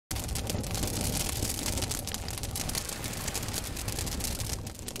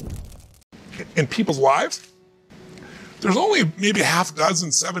in people's lives, there's only maybe a half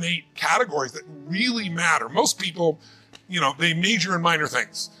dozen, 7, 8 categories that really matter. Most people, they major in minor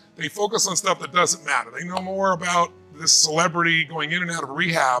things. They focus on stuff that doesn't matter. They know more about this celebrity going in and out of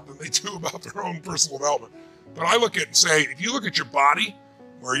rehab than they do about their own personal development. But I look at and say, if you look at your body,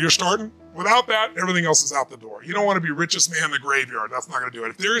 where you're starting, without that, everything else is out the door. You don't want to be richest man in the graveyard. That's not going to do it.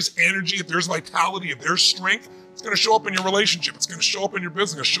 If there is energy, if there's vitality, if there's strength, it's going to show up in your relationship. It's going to show up in your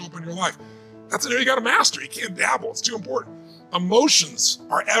business, show up in your life. That's an area you got to master. You can't dabble. It's too important. Emotions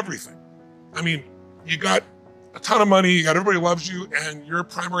are everything. I mean, you got a ton of money, you got everybody loves you, and your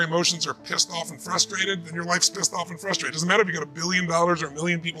primary emotions are pissed off and frustrated, then your life's pissed off and frustrated. It doesn't matter if you got $1 billion or 1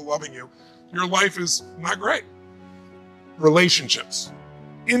 million people loving you. Your life is not great. Relationships.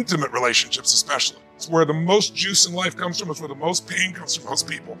 Intimate relationships especially. It's where the most juice in life comes from. It's where the most pain comes from most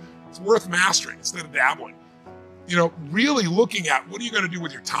people. It's worth mastering instead of dabbling. Really looking at what are you going to do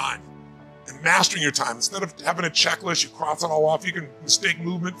with your time and mastering your time. Instead of having a checklist, you cross it all off. You can mistake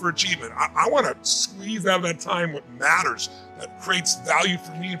movement for achievement. I want to squeeze out of that time what matters, that creates value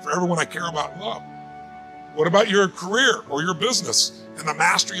for me and for everyone I care about and love. What about your career or your business and the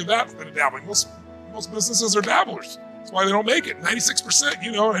mastery of that instead of dabbling? Most businesses are dabblers. That's why they don't make it. 96%,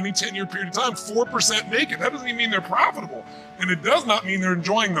 any 10-year period of time, 4% make it. That doesn't even mean they're profitable. And it does not mean they're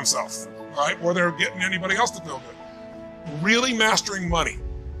enjoying themselves, right? Or they're getting anybody else to feel good. Really mastering money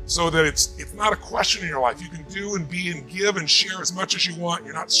so that it's not a question in your life. You can do and be and give and share as much as you want.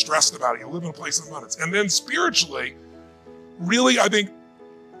 You're not stressed about it. You live in a place of abundance. And then spiritually, really, I think,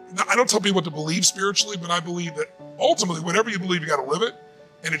 I don't tell people what to believe spiritually, but I believe that ultimately, whatever you believe, you got to live it.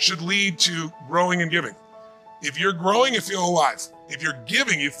 And it should lead to growing and giving. If you're growing, you feel alive. If you're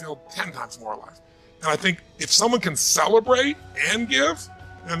giving, you feel 10 times more alive. And I think if someone can celebrate and give,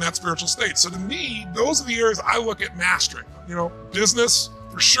 then that's spiritual state. So to me, those are the areas I look at mastering. Business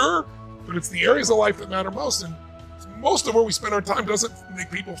for sure, but it's the areas of life that matter most. And most of where we spend our time doesn't make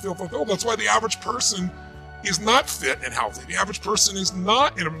people feel fulfilled. That's why the average person is not fit and healthy. The average person is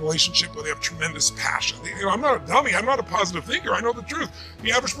not in a relationship where they have tremendous passion. I'm not a dummy. I'm not a positive thinker. I know the truth.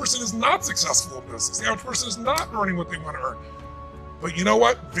 The average person is not successful in business. The average person is not earning what they want to earn. But you know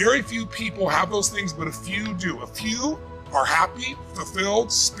what? Very few people have those things, but a few do. A few are happy, fulfilled,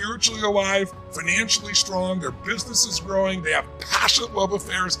 spiritually alive, financially strong, their business is growing, they have passionate love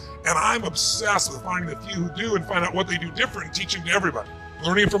affairs, and I'm obsessed with finding the few who do and find out what they do different and teaching to everybody.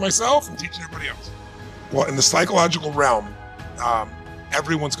 Learning it for myself and teaching everybody else. Well, in the psychological realm,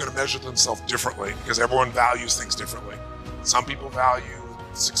 everyone's going to measure themselves differently because everyone values things differently. Some people value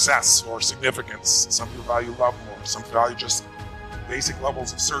success or significance. Some people value love more. Some value just basic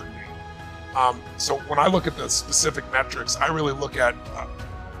levels of certainty. So when I look at the specific metrics, I really look at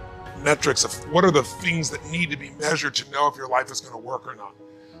metrics of what are the things that need to be measured to know if your life is going to work or not.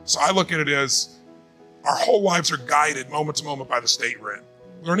 So I look at it as our whole lives are guided moment to moment by the state we're in.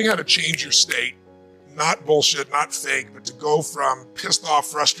 Learning how to change your state, not bullshit, not fake, but to go from pissed off,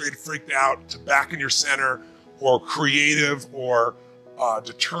 frustrated, freaked out to back in your center or creative or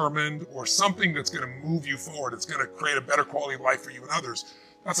determined or something that's going to move you forward. It's going to create a better quality of life for you and others.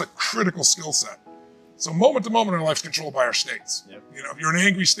 That's a critical skill set. So moment to moment, our life's controlled by our states. Yep. If you're in an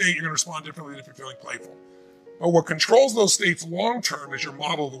angry state, you're going to respond differently than if you're feeling playful. But what controls those states long-term is your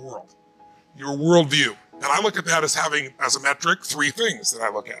model of the world, your worldview. And I look at that as having, as a metric, 3 things that I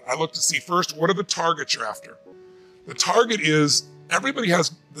look at. I look to see first, what are the targets you're after? The target is, everyone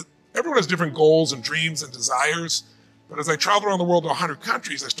has different goals and dreams and desires. But as I traveled around the world to 100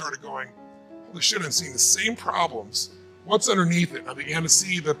 countries, I started going, holy shit, I'm seeing the same problems. What's underneath it? I began to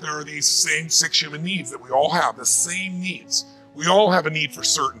see that there are these same 6 human needs that we all have, the same needs. We all have a need for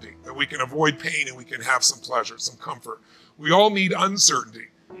certainty, that we can avoid pain and we can have some pleasure, some comfort. We all need uncertainty.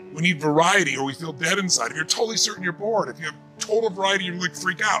 We need variety or we feel dead inside. If you're totally certain, you're bored. If you have total variety, you like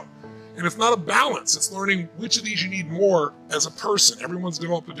freak out. And it's not a balance. It's learning which of these you need more as a person. Everyone's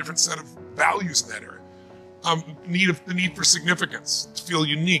developed a different set of values in that area. The need for significance, to feel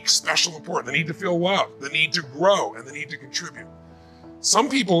unique, special, important, the need to feel loved, the need to grow, and the need to contribute. Some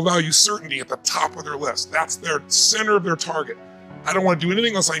people value certainty at the top of their list. That's their center of their target. I don't want to do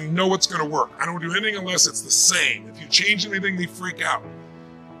anything unless I know it's going to work. I don't want to do anything unless it's the same. If you change anything, they freak out.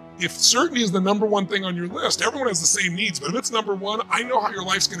 If certainty is the number one thing on your list, everyone has the same needs, but if it's number one, I know how your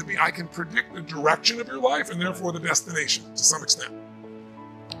life's going to be. I can predict the direction of your life and therefore the destination to some extent.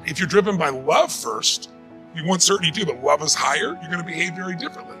 If you're driven by love first, you want certainty too, but love is higher, you're going to behave very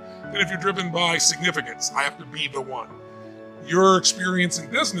differently than if you're driven by significance. I have to be the one. Your experience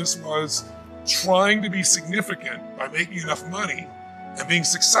in business was trying to be significant by making enough money and being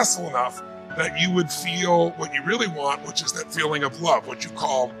successful enough that you would feel what you really want, which is that feeling of love, what you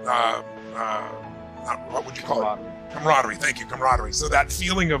call what would you call it? Camaraderie. Thank you, camaraderie. So that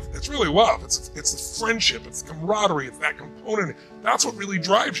feeling of, it's really love. It's the friendship. It's camaraderie. It's that component. That's what really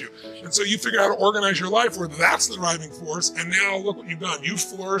drives you. And so you figure out how to organize your life where that's the driving force. And now look what you've done. You've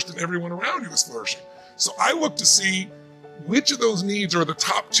flourished and everyone around you is flourishing. So I look to see which of those needs are the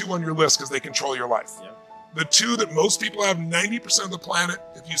top 2 on your list because they control your life. Yeah. The 2 that most people have, 90% of the planet,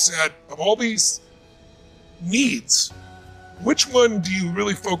 if you said, of all these needs, which one do you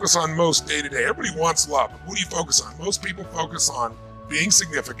really focus on most day to day? Everybody wants love. But what do you focus on? Most people focus on being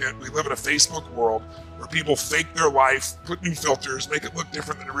significant. We live in a Facebook world where people fake their life, put new filters, make it look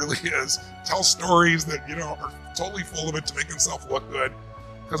different than it really is, tell stories that, are totally full of it to make themselves look good.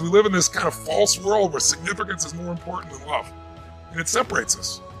 Because we live in this kind of false world where significance is more important than love. And it separates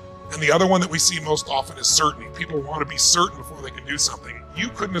us. And the other one that we see most often is certainty. People want to be certain before they can do something. You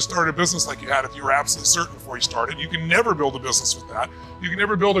couldn't have started a business like you had if you were absolutely certain before you started. You can never build a business with that. You can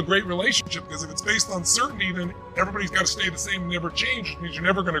never build a great relationship because if it's based on certainty, then everybody's got to stay the same and never change, which means you're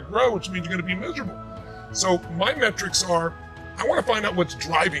never going to grow, which means you're going to be miserable. So my metrics are, I want to find out what's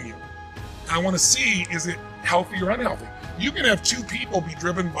driving you. And I want to see, is it healthy or unhealthy? You can have 2 people be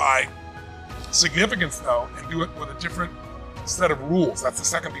driven by significance though, and do it with a different set of rules. That's the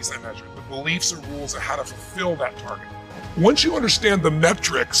second piece I measure. The beliefs or rules of how to fulfill that target. Once you understand the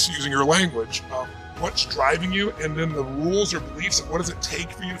metrics, using your language, of what's driving you, and then the rules or beliefs of what does it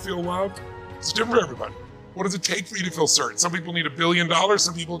take for you to feel loved, it's different for everybody. What does it take for you to feel certain? Some people need $1 billion,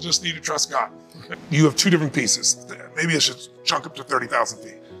 some people just need to trust God. You have 2 different pieces. Maybe I should chunk up to 30,000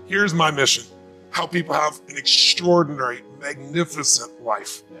 feet. Here's my mission. Help people have an extraordinary, magnificent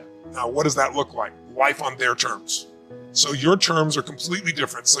life. Yeah. Now, what does that look like? Life on their terms. So your terms are completely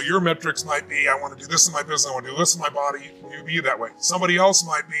different. So your metrics might be, I want to do this in my business, I want to do this in my body, you be that way. Somebody else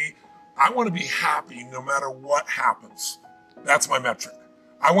might be, I want to be happy no matter what happens. That's my metric.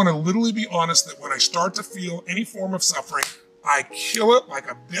 I want to literally be honest that when I start to feel any form of suffering, I kill it like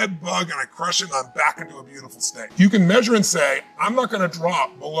a dead bug and I crush it and I'm back into a beautiful state. You can measure and say, I'm not going to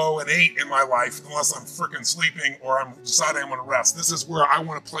drop below an 8 in my life unless I'm freaking sleeping or I'm deciding I want to rest. This is where I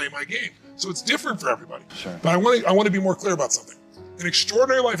want to play my game. So it's different for everybody. Sure. But I want to be more clear about something. An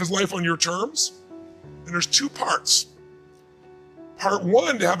extraordinary life is life on your terms. And there's 2 parts. Part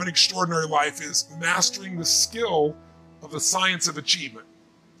 1 to have an extraordinary life is mastering the skill of the science of achievement.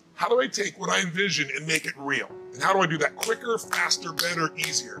 How do I take what I envision and make it real? And how do I do that quicker, faster, better,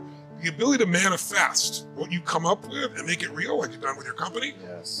 easier? The ability to manifest what you come up with and make it real, like you've done with your company,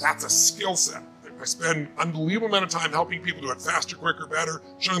 yes. That's a skill set. I spend an unbelievable amount of time helping people do it faster, quicker, better,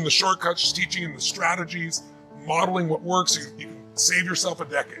 showing them the shortcuts, teaching them the strategies, modeling what works so you can save yourself a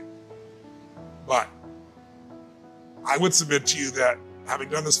decade. But I would submit to you that having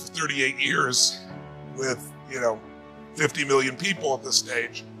done this for 38 years with, 50 million people at this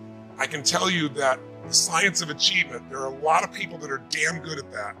stage, I can tell you that the science of achievement, there are a lot of people that are damn good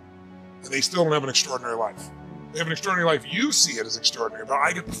at that, and they still don't have an extraordinary life. They have an extraordinary life. You see it as extraordinary, but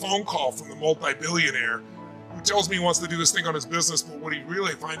I get the phone call from the multi-billionaire who tells me he wants to do this thing on his business, but what he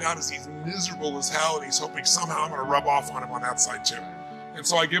really find out is he's miserable as hell, and he's hoping somehow I'm going to rub off on him on that side too. And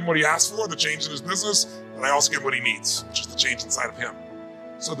so I give him what he asked for, the change in his business, but I also give him what he needs, which is the change inside of him.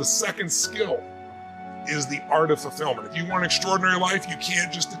 So the second skill is the art of fulfillment. If you want an extraordinary life, you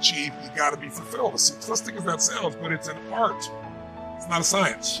can't just achieve, you got to be fulfilled. As simplistic as that sounds, but it's an art. It's not a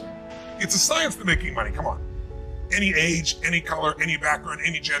science. It's a science to making money, come on. Any age, any color, any background,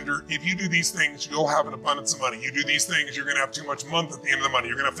 any gender, if you do these things, you'll have an abundance of money. You do these things, you're gonna have too much month at the end of the money.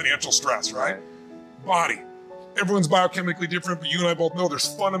 You're gonna have financial stress, right? Body. Everyone's biochemically different, but you and I both know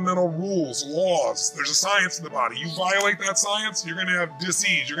there's fundamental rules, laws. There's a science in the body. You violate that science, you're gonna have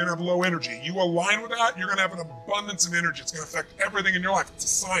disease, you're gonna have low energy. You align with that, you're gonna have an abundance of energy. It's gonna affect everything in your life. It's a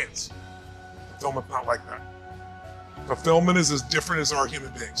science. Fulfillment's not like that. Fulfillment is as different as our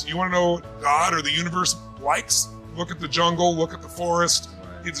human beings. You wanna know what God or the universe likes? Look at the jungle, look at the forest.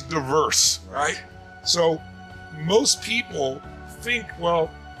 It's diverse, right? So most people think, well,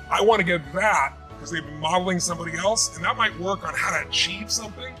 I want to get that because they've been modeling somebody else, and that might work on how to achieve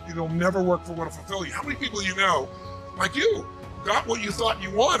something. It'll never work for what to fulfill you. How many people you know, like you, got what you thought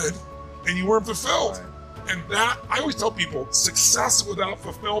you wanted and you weren't fulfilled? Right. And that, I always tell people, success without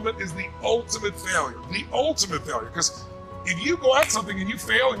fulfillment is the ultimate failure. The ultimate failure, because if you go at something and you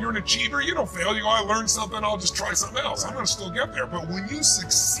fail and you're an achiever, you don't fail. You go, I learned something, I'll just try something else. I'm going to still get there. But when you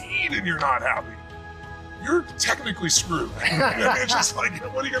succeed and you're not happy, you're technically screwed. It's just like,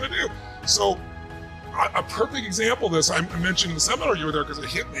 what are you going to do? So a perfect example of this, I mentioned in the seminar you were there because it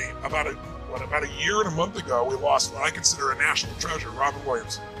hit me about a year and a month ago, we lost what I consider a national treasure, Robin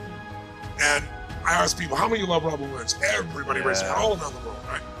Williams. And I asked people, how many of you love Robin Williams? Everybody raised their hand all around the world,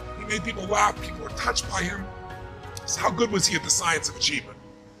 right? He made people laugh. People were touched by him. So how good was he at the science of achievement?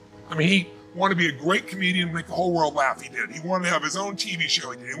 I mean, he wanted to be a great comedian and make the whole world laugh. He did. He wanted to have his own TV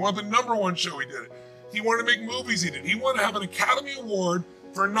show. He did. He wanted the #1 show. He did it. He wanted to make movies. He did. He wanted to have an Academy Award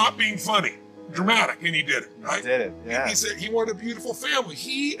for not being funny, dramatic, and he did it. Right? He did it. Yeah. He said he wanted a beautiful family.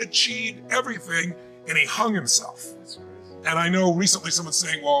 He achieved everything, and he hung himself. That's crazy. And I know recently someone's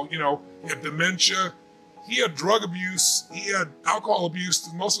saying, well, you know, he had dementia, he had drug abuse, he had alcohol abuse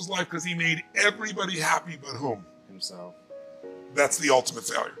most of his life because he made everybody happy but whom? Himself. That's the ultimate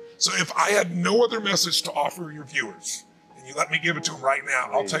failure. So if I had no other message to offer your viewers, and you let me give it to them right now,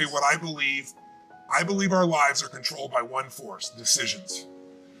 I'll tell you what I believe. I believe our lives are controlled by one force, decisions.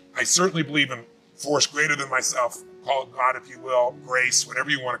 I certainly believe in force greater than myself, call it God if you will, grace, whatever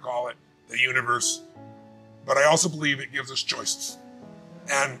you want to call it, the universe. But I also believe it gives us choices.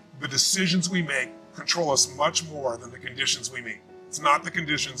 And the decisions we make control us much more than the conditions we meet. It's not the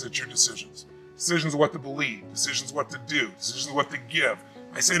conditions, it's your decisions. Decisions what to believe, decisions what to do, decisions what to give.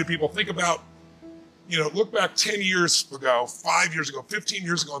 I say to people, think about, you know, look back 10 years ago, 5 years ago, 15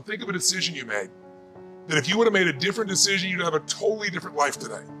 years ago, and think of a decision you made. That if you would have made a different decision, you'd have a totally different life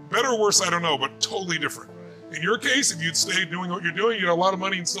today. Better or worse, I don't know, but totally different. In your case, if you'd stayed doing what you're doing, you'd have a lot of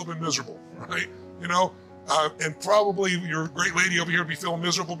money and still been miserable, right? You know, and probably your great lady over here would be feeling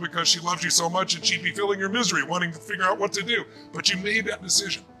miserable because she loves you so much and she'd be feeling your misery, wanting to figure out what to do. But you made that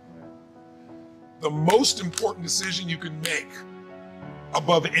decision. The most important decision you can make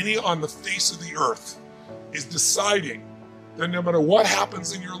above any on the face of the earth is deciding that no matter what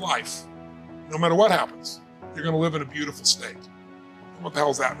happens in your life, no matter what happens, you're going to live in a beautiful state. What the hell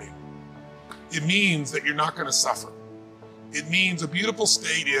does that mean? It means that you're not going to suffer. It means a beautiful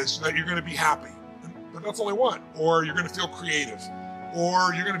state is that you're going to be happy. But that's only one. Or you're going to feel creative.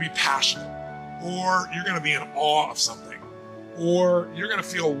 Or you're going to be passionate. Or you're going to be in awe of something. Or you're going to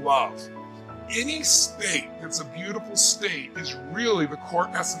feel love. Any state that's a beautiful state is really the core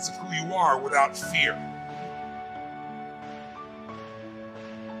essence of who you are without fear.